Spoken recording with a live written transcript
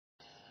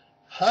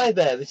Hi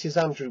there, this is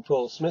Andrew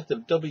Paul Smith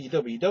of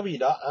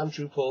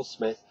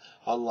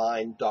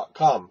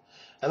www.andrewpaulsmithonline.com,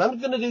 and I'm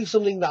going to do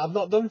something that I've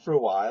not done for a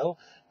while.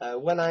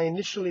 When I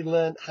initially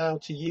learned how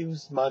to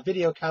use my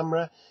video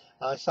camera,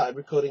 I started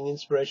recording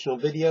inspirational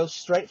videos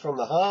straight from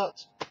the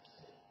heart,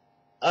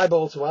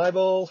 eyeball to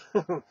eyeball,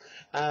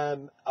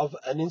 of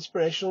an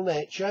inspirational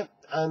nature,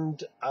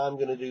 and I'm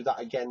going to do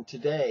that again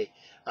today.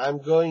 I'm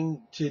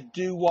going to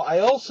do what I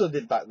also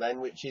did back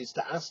then, which is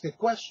to ask a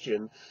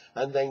question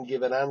and then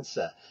give an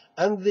answer.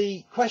 And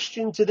the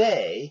question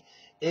today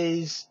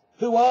is,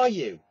 who are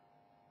you?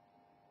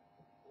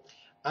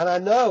 And I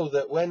know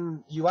that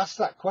when you ask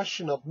that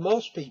question of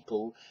most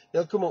people,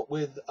 they'll come up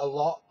with a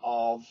lot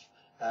of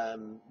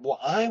what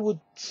I would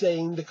say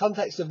in the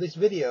context of this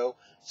video,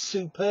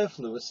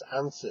 superfluous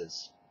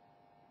answers.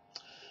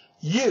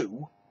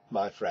 You,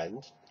 my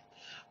friend,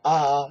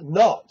 are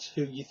not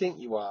who you think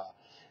you are.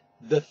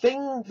 The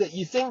thing that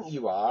you think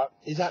you are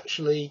is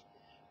actually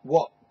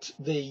what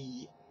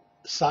the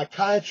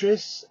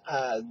psychiatrists,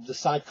 the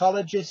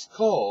psychologists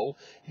call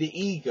the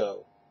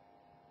ego.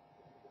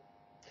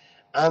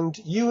 And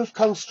you have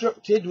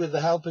constructed, with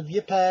the help of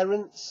your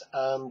parents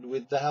and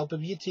with the help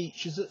of your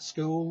teachers at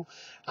school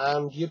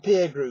and your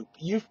peer group,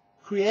 you've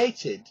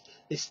created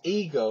this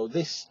ego,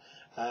 this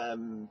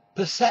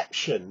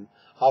perception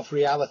of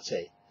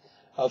reality,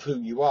 of who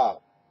you are.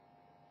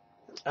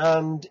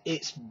 And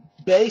it's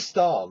based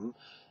on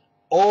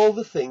all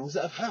the things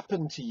that have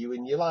happened to you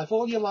in your life,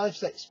 all your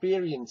life's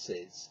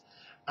experiences.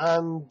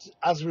 And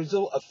as a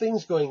result of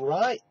things going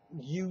right,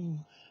 you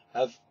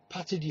have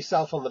patted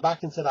yourself on the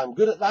back and said, I'm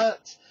good at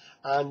that,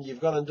 and you've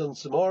gone and done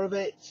some more of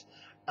it.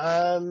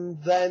 And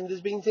then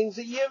there's been things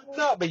that you've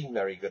not been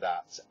very good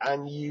at,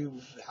 and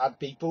you've had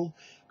people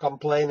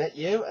complain at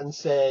you and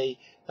say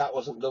that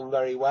wasn't done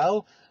very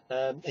well,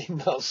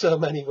 in not so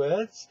many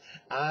words,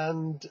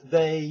 and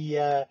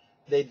they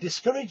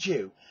discourage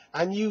you,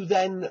 and you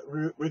then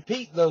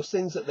repeat those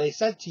things that they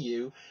said to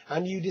you,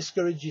 and you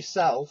discourage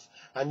yourself,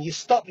 and you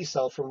stop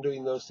yourself from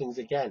doing those things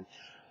again.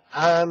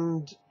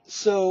 And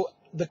so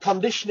the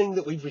conditioning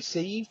that we've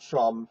received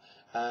from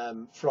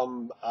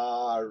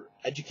our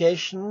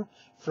education,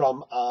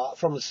 from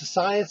the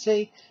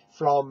society,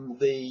 from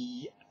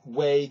the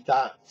way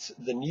that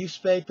the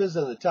newspapers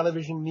and the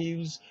television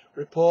news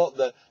report,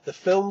 the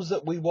films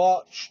that we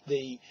watch,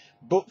 the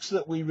books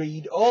that we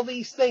read, all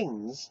these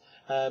things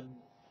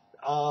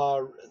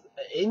are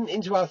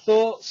into our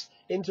thoughts,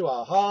 into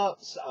our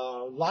hearts,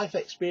 our life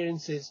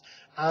experiences,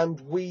 and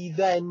we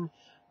then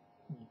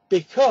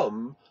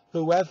become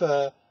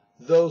whoever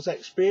those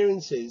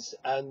experiences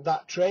and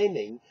that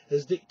training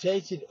has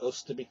dictated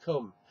us to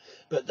become.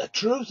 But the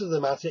truth of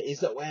the matter is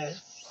that we're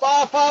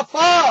far, far,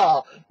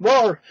 far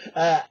more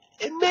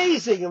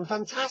amazing and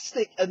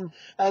fantastic and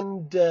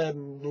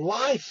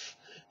life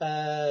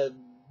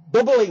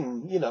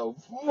bubbling,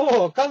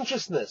 more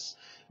consciousness.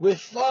 We're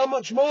far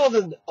much more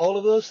than all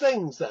of those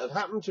things that have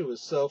happened to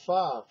us so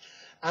far.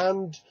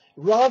 And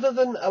rather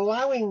than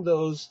allowing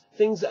those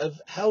things that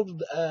have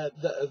held,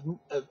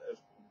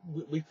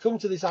 we've come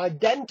to this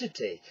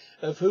identity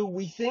of who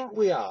we think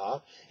we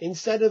are,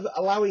 instead of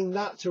allowing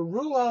that to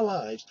rule our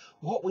lives,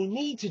 what we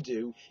need to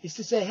do is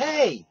to say,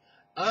 hey,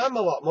 I'm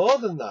a lot more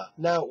than that.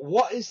 Now,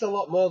 what is a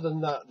lot more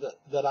than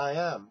that I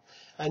am?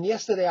 And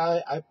yesterday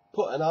I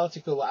put an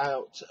article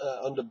out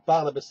under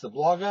Barnabas the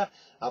Blogger.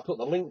 I'll put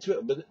the link to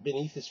it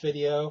beneath this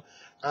video,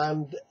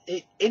 and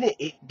in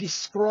it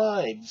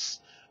describes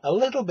a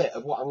little bit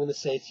of what I'm going to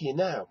say to you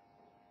now.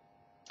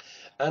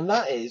 And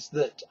that is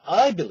that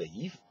I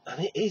believe,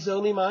 and it is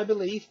only my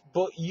belief,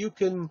 but you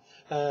can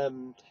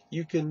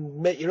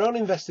make your own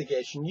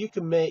investigation, you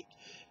can make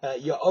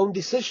your own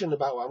decision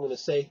about what I'm going to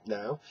say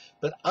now,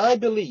 but I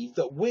believe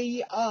that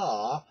we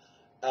are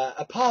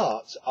a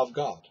part of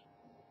God.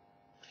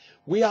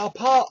 We are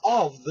part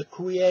of the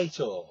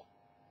Creator.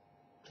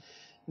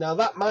 Now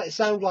that might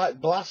sound like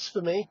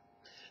blasphemy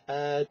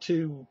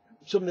to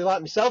somebody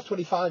like myself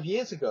 25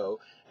 years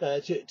ago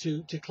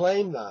to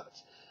claim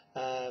that.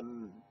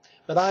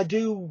 But I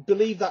do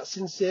believe that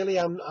sincerely.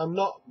 I'm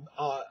not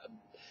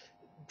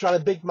trying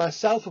to big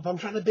myself up. I'm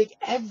trying to big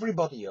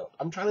everybody up.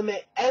 I'm trying to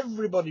make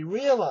everybody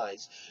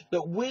realize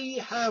that we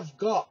have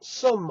got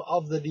some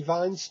of the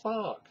divine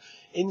spark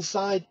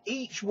inside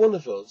each one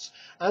of us,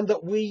 and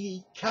that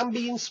we can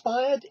be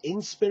inspired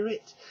in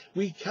spirit.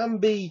 We can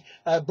be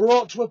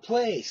brought to a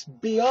place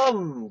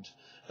beyond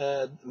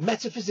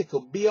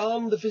metaphysical,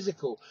 beyond the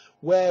physical,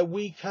 where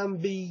we can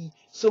be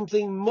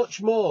something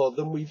much more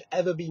than we've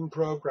ever been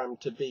programmed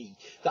to be,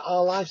 that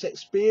our life's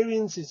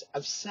experiences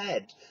have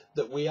said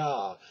that we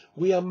are.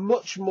 We are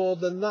much more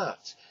than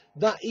that.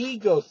 That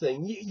ego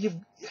thing, you've,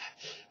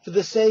 for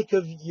the sake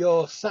of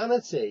your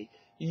sanity,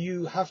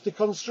 you have to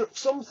construct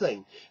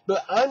something.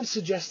 But I'm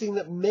suggesting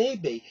that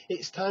maybe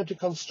it's time to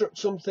construct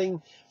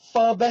something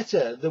far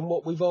better than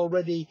what we've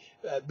already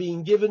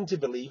been given to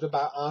believe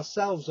about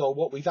ourselves, or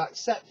what we've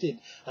accepted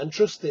and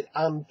trusted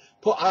and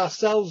put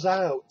ourselves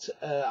out,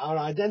 our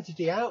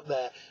identity out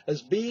there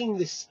as being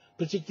this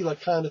particular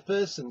kind of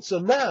person. So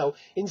now,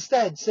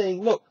 instead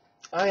saying, look,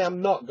 I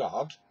am not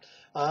God.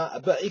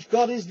 But if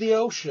God is the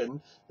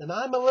ocean, then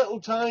I'm a little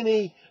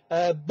tiny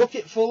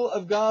bucketful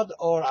of God,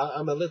 or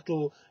I'm a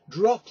little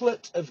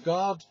droplet of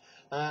God,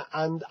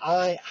 and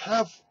I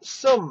have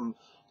some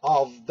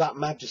of that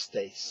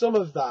majesty, some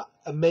of that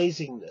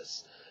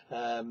amazingness,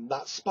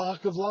 that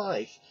spark of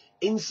life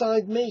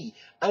inside me.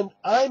 And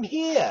I'm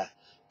here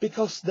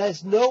because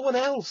there's no one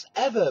else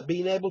ever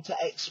been able to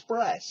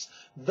express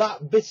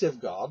that bit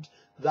of God,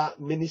 that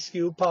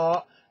minuscule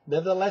part,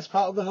 nevertheless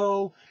part of the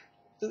whole,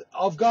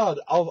 of God,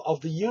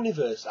 of the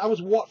universe. I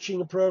was watching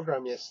a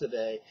program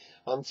yesterday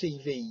on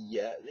TV.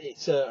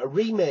 It's a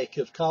remake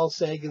of Carl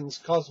Sagan's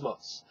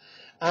Cosmos,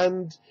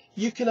 and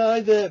you can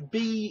either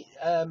be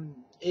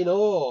in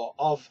awe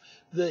of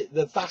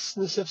the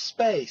vastness of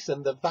space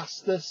and the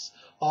vastness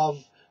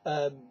of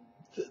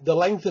the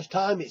length of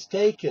time it's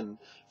taken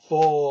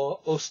for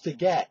us to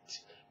get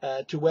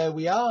to where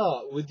we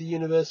are with the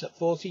universe at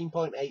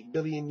 14.8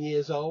 billion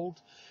years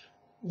old.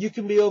 You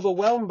can be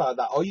overwhelmed by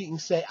that, or you can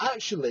say,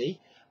 actually,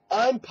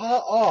 I'm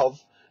part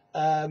of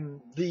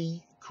the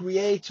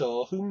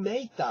creator who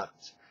made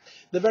that.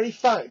 The very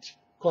fact,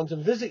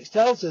 quantum physics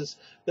tells us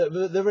that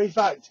the very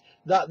fact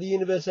that the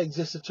universe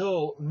exists at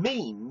all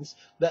means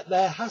that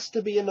there has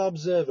to be an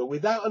observer.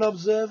 Without an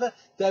observer,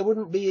 there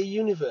wouldn't be a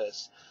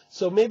universe.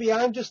 So maybe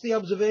I'm just the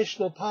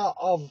observational part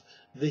of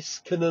this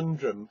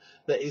conundrum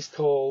that is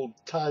called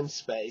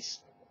time-space.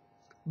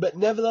 But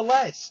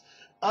nevertheless,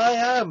 I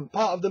am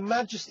part of the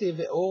majesty of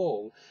it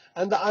all,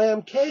 and that I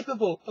am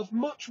capable of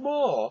much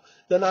more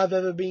than I've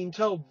ever been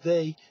told.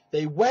 They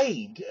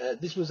weighed,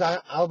 this was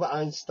Albert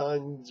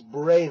Einstein's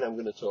brain I'm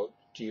going to talk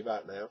to you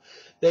about now.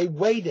 They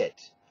weighed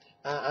it,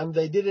 and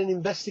they did an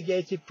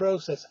investigative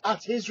process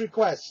at his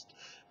request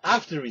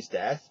after his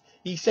death.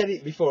 He said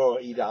it before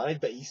he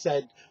died, but he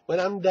said, when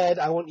I'm dead,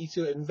 I want you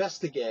to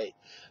investigate.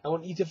 I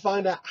want you to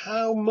find out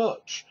how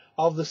much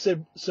of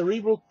the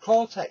cerebral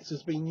cortex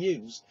has been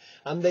used.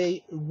 And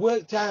they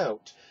worked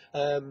out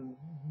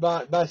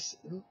by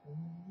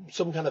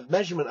some kind of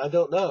measurement, I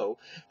don't know,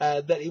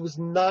 that it was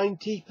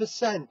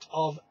 90%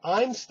 of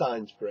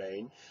Einstein's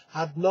brain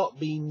had not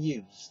been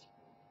used.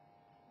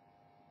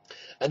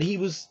 And he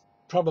was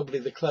probably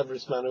the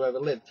cleverest man who ever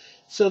lived.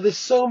 So there's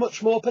so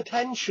much more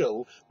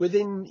potential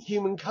within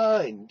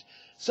humankind.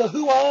 So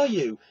who are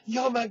you?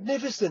 You're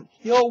magnificent.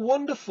 You're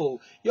wonderful.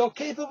 You're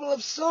capable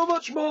of so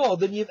much more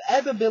than you've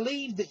ever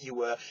believed that you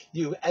were.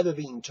 You've ever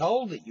been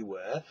told that you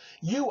were.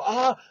 You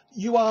are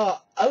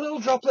a little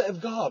droplet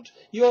of God.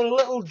 You're a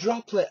little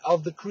droplet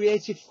of the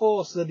creative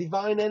force, the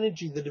divine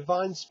energy, the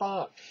divine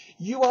spark.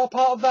 You are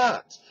part of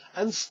that.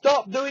 And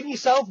stop doing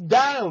yourself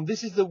down.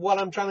 This is what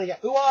I'm trying to get.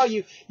 Who are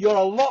you? You're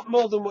a lot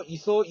more than what you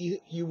thought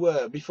you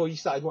were before you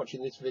started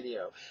watching this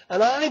video.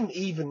 And I'm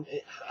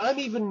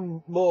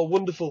even more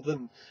wonderful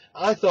than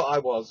I thought I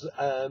was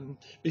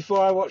before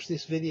I watched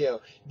this video.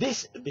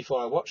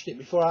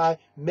 Before I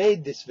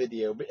made this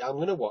video, but I'm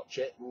going to watch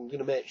it. I'm going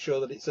to make sure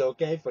that it's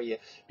okay for you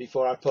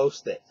before I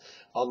post it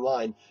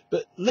online.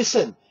 But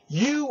listen,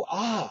 you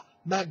are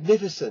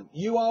magnificent.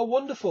 You are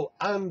wonderful.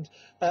 And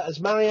as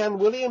Marianne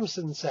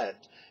Williamson said,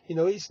 you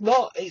know, it's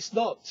not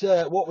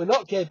what we're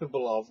not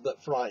capable of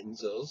that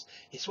frightens us.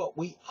 It's what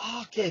we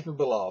are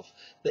capable of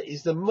that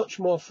is the much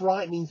more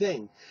frightening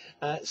thing.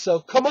 So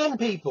come on,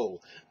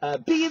 people,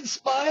 be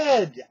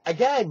inspired.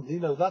 Again, you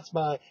know, that's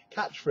my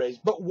catchphrase.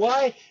 But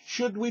why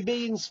should we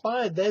be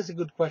inspired? There's a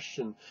good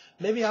question.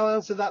 Maybe I'll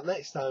answer that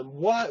next time.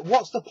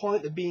 What's the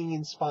point of being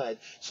inspired?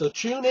 So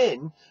tune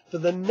in for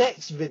the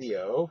next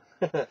video.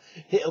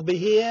 It'll be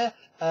here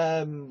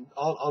on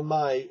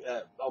my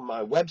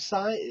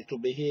website. It'll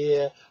be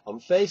here on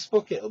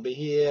Facebook. It'll be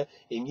here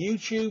in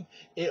YouTube.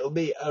 It'll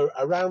be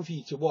around for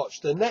you to watch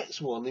the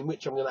next one, in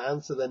which I'm going to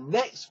answer the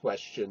next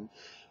question: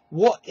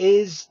 what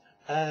is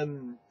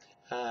the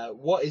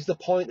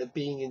point of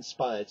being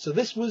inspired? So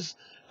this was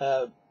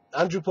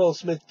Andrew Paul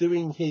Smith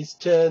doing his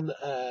turn,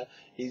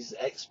 his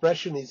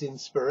expression, his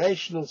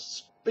inspirational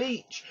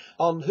speech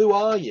on who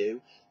are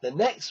you. The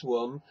next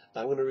one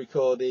I'm going to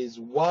record is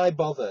why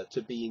bother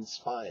to be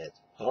inspired.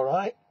 All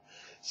right.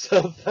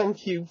 So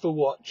thank you for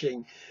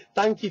watching.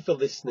 Thank you for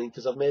listening,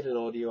 because I've made an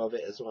audio of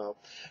it as well.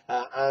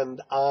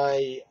 And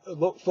I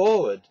look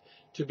forward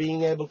to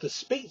being able to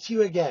speak to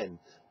you again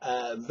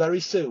very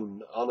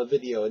soon on a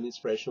video, an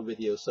inspirational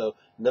video. So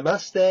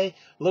namaste,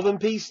 love and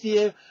peace to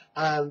you,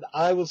 and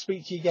I will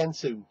speak to you again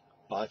soon.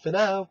 Bye for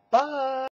now. Bye.